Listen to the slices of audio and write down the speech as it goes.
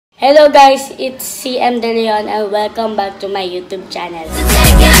Hello guys, it's CM De Leon and welcome back to my YouTube channel.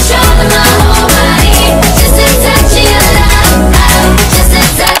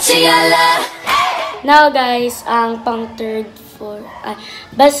 Now guys, ang pang third, fourth,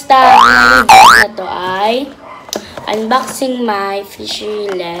 basta ngayong video na to ay unboxing my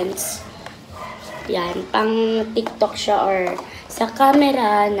Fisheye lens. Yan, pang TikTok siya or sa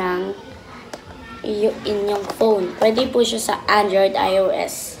camera ng inyong phone. Pwede po siya sa Android,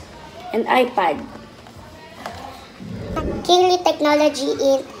 iOS, and iPad. Kingley technology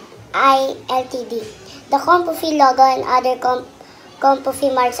in Int'l. The COMPUFY logo and other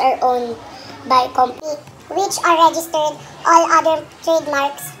COMPUFY marks are owned by COMPUFY, which are registered. All other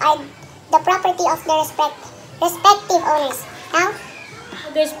trademarks are the property of the respective owners. Now,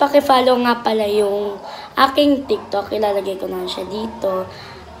 guys, paki-follow nga pala yung aking TikTok. Ilalagay ko na siya dito.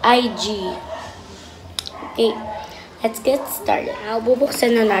 IG. Okay, let's get started. Now,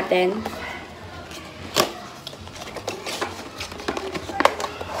 bubuksan na natin.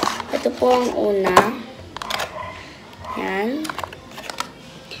 Ito po ang una. Yan.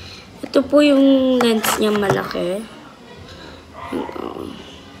 Ito po yung lens niya malaki.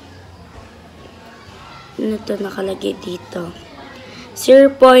 Ano ito nakalagay dito?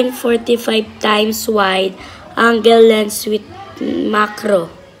 0.45 times wide angle lens with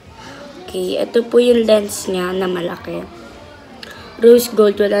macro. Okay, ito po yung lens niya na malaki. Rose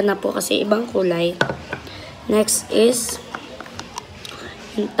gold, wala na po kasi ibang kulay. Next is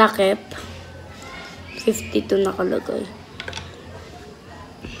yung takip. 52 nakalagay.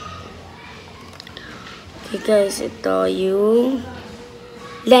 Okay guys, ito yung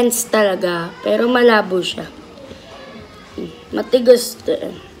lens talaga. Pero malabo siya. Matigas to.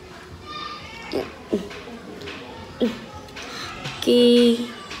 Okay.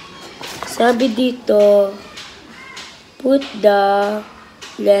 Sabi dito, put the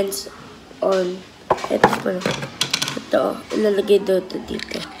lens on. Ito pala. Ito, ilalagay dito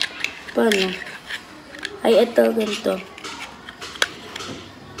dito. Paano? Ay, ito, ganito.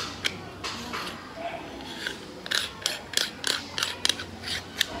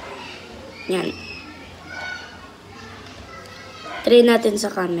 Yan. Try natin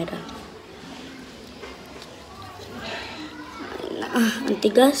sa camera. Ang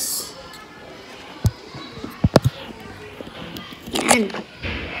tigas. Yan.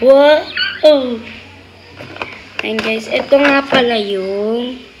 Wow! Ayan guys, ito nga pala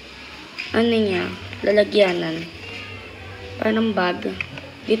yung ano niya, lalagyanan. Parang bag.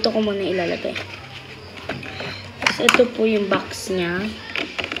 Dito ko muna ilalagay. So, ito po yung box niya.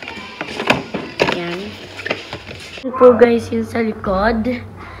 Yan. Ito po guys yung sa likod.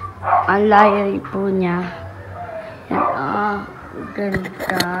 Ang layer po niya. Yan.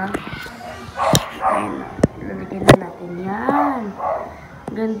 Ganda. Ayan. Lalagyan na natin yan.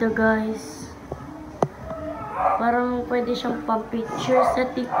 Ganda guys. Parang pwede siyang pang-picture sa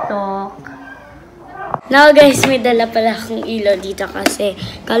TikTok. Now guys, may dala pala akong ilaw dito kasi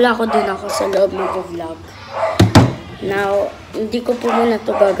kala ko din ako sa loob mag-vlog. Now, hindi ko po muna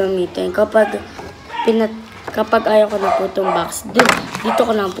ito gagamitin. Kapag ayaw ko na po itong box, dito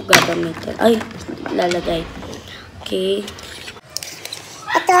ko lang po gagamitin. Ay, lalagay. Okay.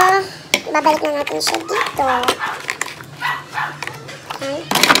 ito, babalik na natin siya dito. Okay.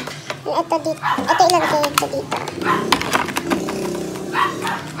 Ito dito. Ito ilalagay ito dito.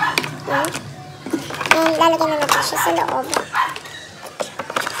 Okay. And lalagay na natin siya sa loob.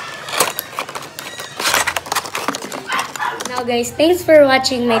 Now guys, thanks for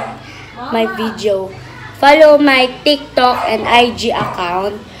watching my video. Follow my TikTok and IG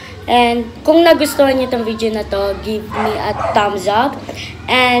account. And kung nagustuhan niyo itong video na to, give me a thumbs up.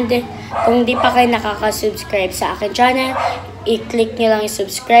 And kung di pa kayo nakaka-subscribe sa akin channel, i-click nyo lang yung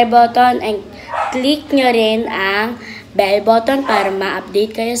subscribe button and click nyo rin ang bell button para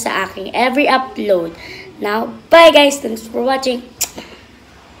ma-update kayo sa aking every upload. Now, bye guys! Thanks for watching!